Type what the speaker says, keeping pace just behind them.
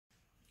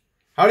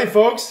Howdy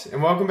folks,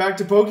 and welcome back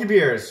to Poke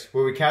Beers,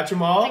 where we catch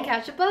them all and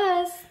catch a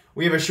buzz.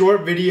 We have a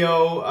short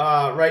video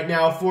right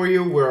now for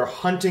you. We're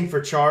hunting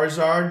for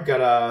Charizard. Got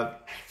a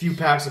few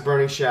packs of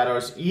Burning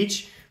Shadows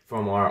each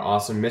from our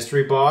awesome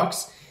mystery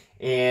box.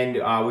 And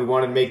we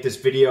wanted to make this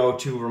video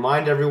to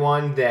remind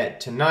everyone that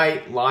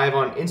tonight, live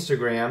on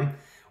Instagram,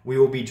 we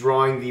will be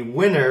drawing the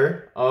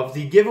winner of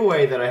the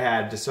giveaway that I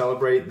had to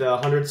celebrate the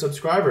 100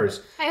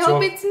 subscribers. I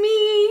hope it's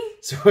me.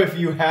 So if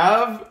you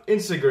have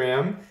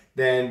Instagram,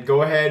 then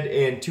go ahead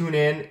and tune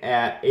in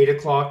at 8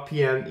 o'clock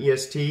p.m.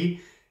 EST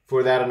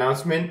for that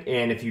announcement.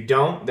 And if you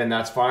don't, then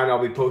that's fine. I'll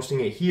be posting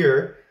it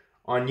here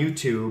on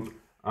YouTube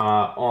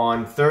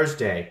on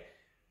Thursday.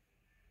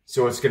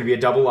 So it's going to be a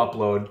double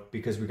upload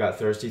because we got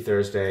Thirsty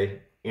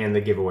Thursday and the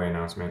giveaway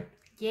announcement.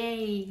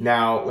 Yay.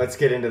 Now, let's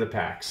get into the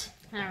packs.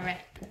 All right.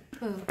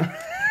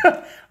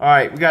 All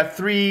right, I got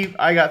three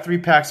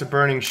packs of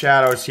Burning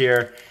Shadows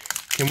here.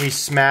 Can we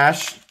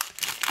smash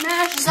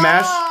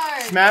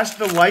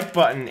the like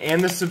button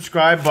and the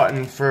subscribe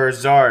button for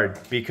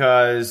Zard,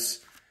 because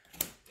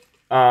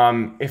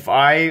if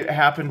I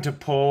happen to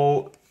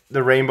pull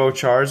the Rainbow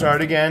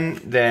Charizard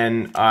again,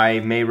 then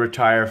I may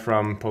retire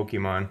from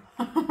Pokemon.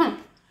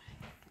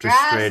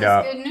 Just straight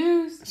up. Good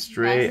news.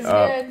 Straight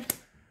up. Good.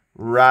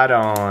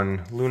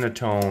 Radon,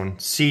 Lunatone,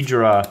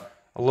 Seadra,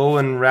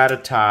 Alolan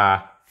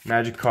Rattata,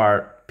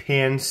 Magikarp,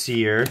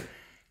 Panseer,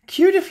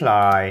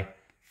 Cutiefly,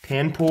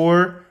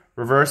 Panpour,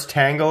 Reverse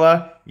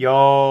Tangela,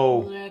 yo,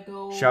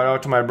 Lego. Shout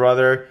out to my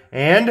brother,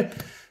 and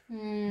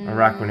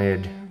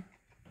Araquanid.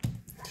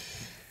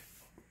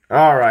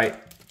 Alright,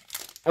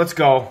 let's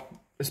go.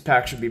 This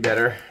pack should be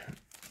better.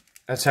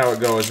 That's how it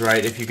goes,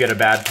 right? If you get a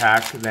bad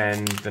pack,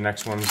 then the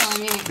next one's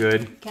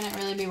good. Can it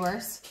really be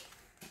worse?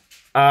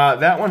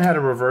 That one had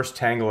a Reverse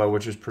Tangela,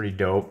 which is pretty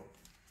dope.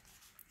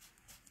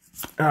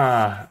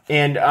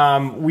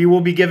 And we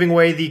will be giving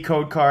away the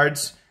code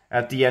cards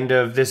at the end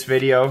of this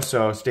video,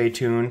 so stay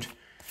tuned.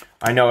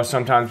 I know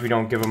sometimes we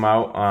don't give them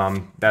out.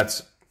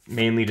 That's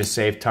mainly to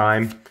save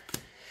time.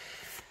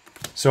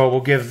 So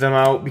we'll give them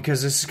out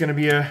because this is going to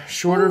be a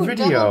shorter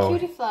video. Double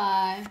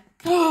Cutiefly.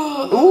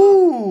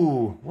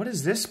 Ooh, what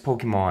is this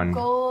Pokemon?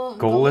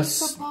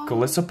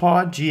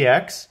 Golisopod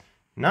GX.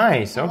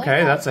 Nice.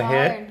 Okay, that's a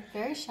hit.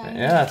 Very shiny.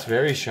 Yeah, it's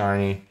very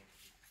shiny.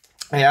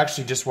 I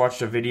actually just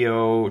watched a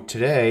video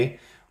today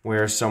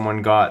where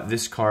someone got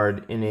this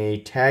card in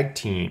a tag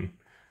team.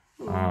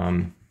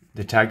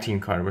 The tag team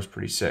card was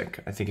pretty sick.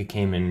 I think it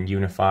came in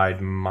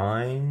Unified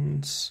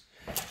Minds.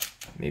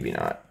 Maybe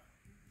not.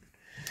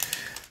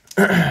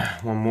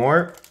 One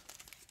more.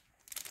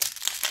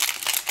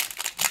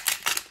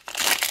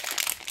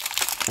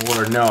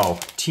 Or no,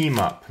 Team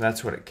Up.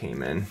 That's what it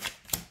came in.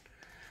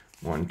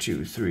 1,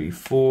 2, 3,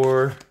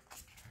 4.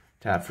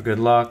 Tap for good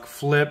luck.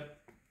 Flip.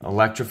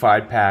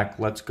 Electrified pack.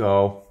 Let's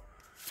go.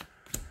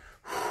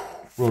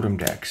 Rotom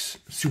Dex.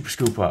 Super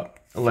Scoop Up.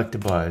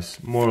 Electabuzz.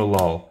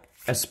 Morlul.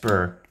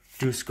 Esper.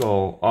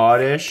 Duskull.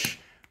 Oddish.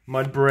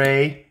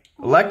 Mudbray.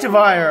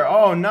 Electivire.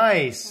 Oh,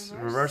 nice.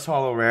 Reverse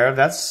Holo Rare.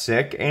 That's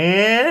sick.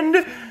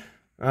 And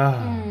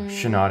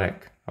Shiinotic.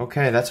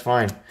 Okay, that's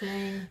fine.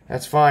 Dang.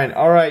 That's fine.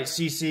 All right,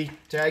 Cece,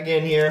 tag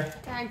in here.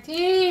 Tag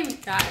team.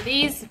 Got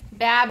these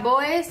bad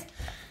boys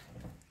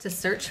to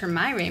search for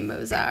my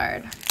Rainbow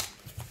Zard.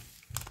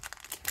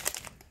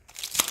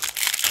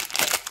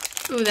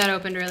 Ooh, that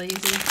opened really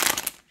easy.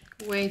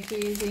 Way too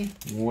easy.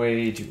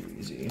 Way too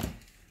easy.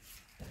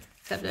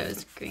 Except it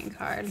was a green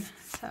card,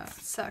 so it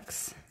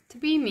sucks to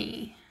be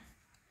me.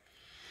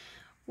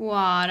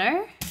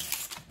 Water.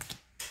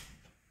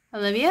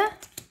 Olivia.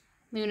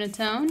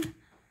 Lunatone.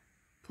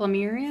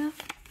 Plumeria.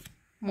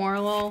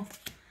 Morlul.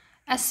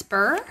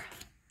 Esper.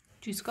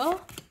 Duskull.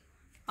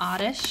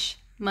 Oddish.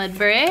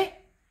 Mudbray.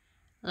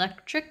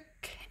 Electric.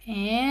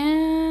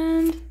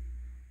 And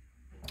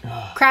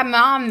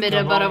Crabmom.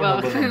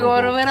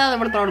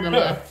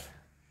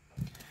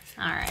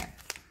 Alright.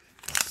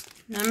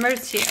 Number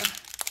 2.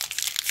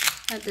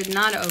 That did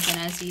not open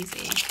as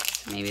easy.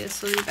 Maybe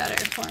this will be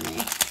better for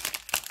me.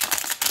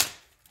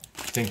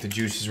 Think the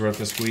juice is worth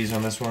the squeeze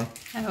on this one?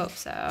 I hope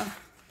so.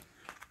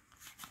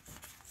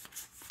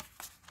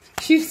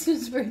 Juice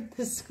is worth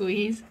the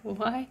squeeze?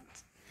 What?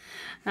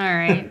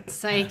 Alright.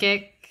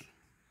 Psychic.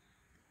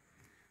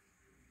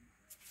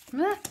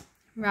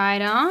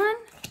 Rhydon.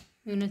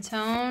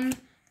 Lunatone.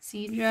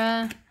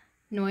 Seadra.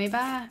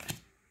 Noibat.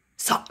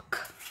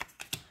 Sock.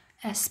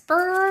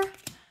 Esper.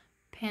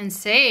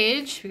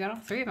 Pansage. We got all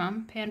 3 of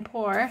them.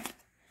 Panpour.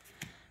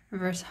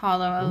 Reverse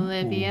Holo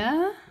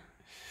Olivia.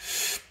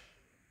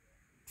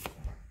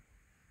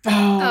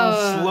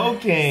 Oh,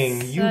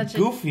 Slowking. You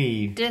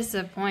goofy.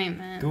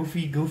 Disappointment.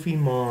 Goofy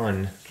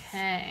mon.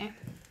 Okay.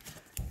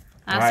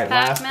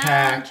 Last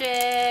pack.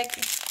 Magic.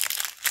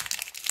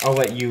 I'll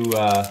let you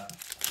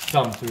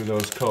thumb through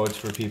those codes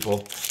for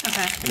people.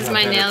 Okay. Because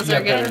my nails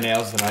are good. You have better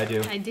nails than I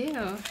do. I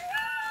do.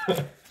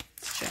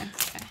 It's true.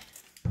 Okay.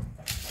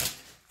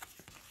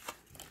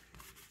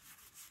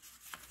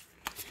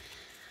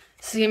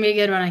 This is gonna be a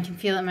good one. I can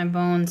feel it in my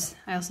bones.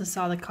 I also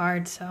saw the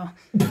card, so.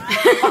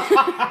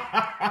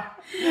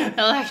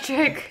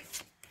 Electric.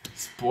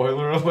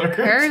 Spoiler alert.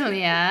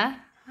 Curlia.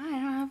 I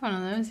don't have one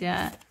of those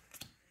yet.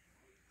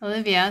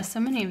 Olivia. So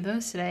many of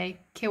those today.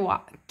 Kia.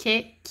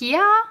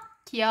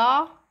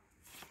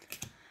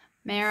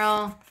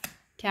 Meryl.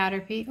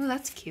 Caterpie. Oh,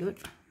 that's cute.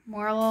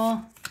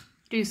 Morlul.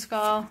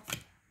 Duskull.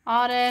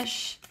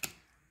 Oddish.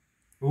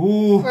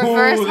 Ooh.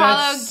 Reverse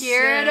Hollow That's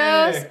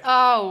Gyarados. sick.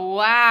 Oh,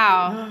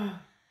 wow.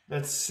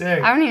 That's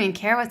sick. I don't even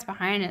care what's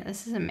behind it.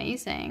 This is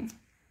amazing.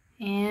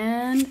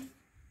 And...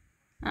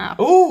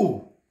 oh.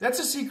 Ooh. That's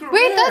a secret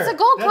Wait, rare. that's a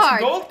gold card.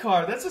 That's a gold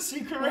card. That's a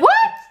secret rare.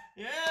 What?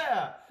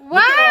 Yeah. Wow.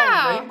 Look at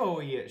how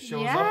rainbowy it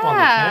shows up on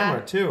the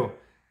camera, too.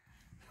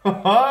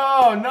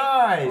 Oh,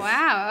 nice.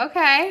 Wow,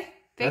 okay.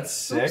 That's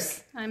sick.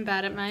 Oops, I'm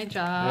bad at my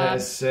job. That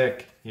is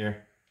sick.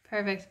 Here.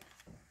 Perfect.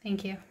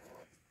 Thank you.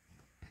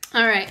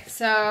 All right,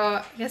 so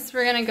I guess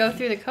we're going to go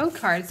through the code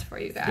cards for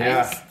you guys.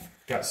 Yeah.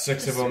 Got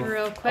 6 of them.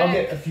 Real quick. I'll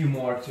get a few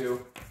more,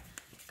 too.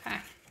 Okay.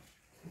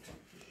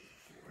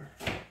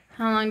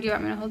 How long do you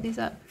want me to hold these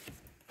up?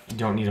 You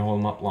don't need to hold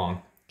them up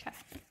long. Okay.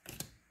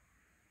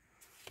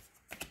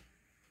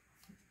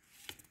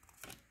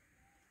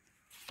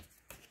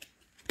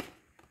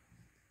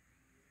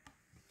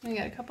 We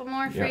got a couple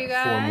more for you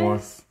guys. 4 more.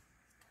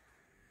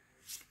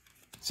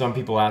 Some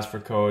people ask for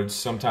codes.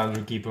 Sometimes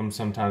we keep them,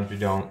 sometimes we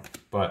don't.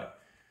 But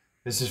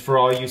this is for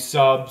all you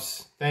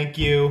subs. Thank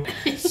you.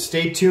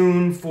 Stay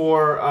tuned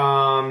for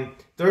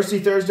Thirsty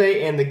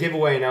Thursday and the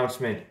giveaway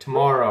announcement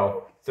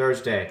tomorrow,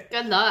 Thursday.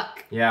 Good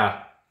luck.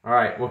 Yeah. All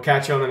right. We'll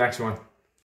catch you on the next one.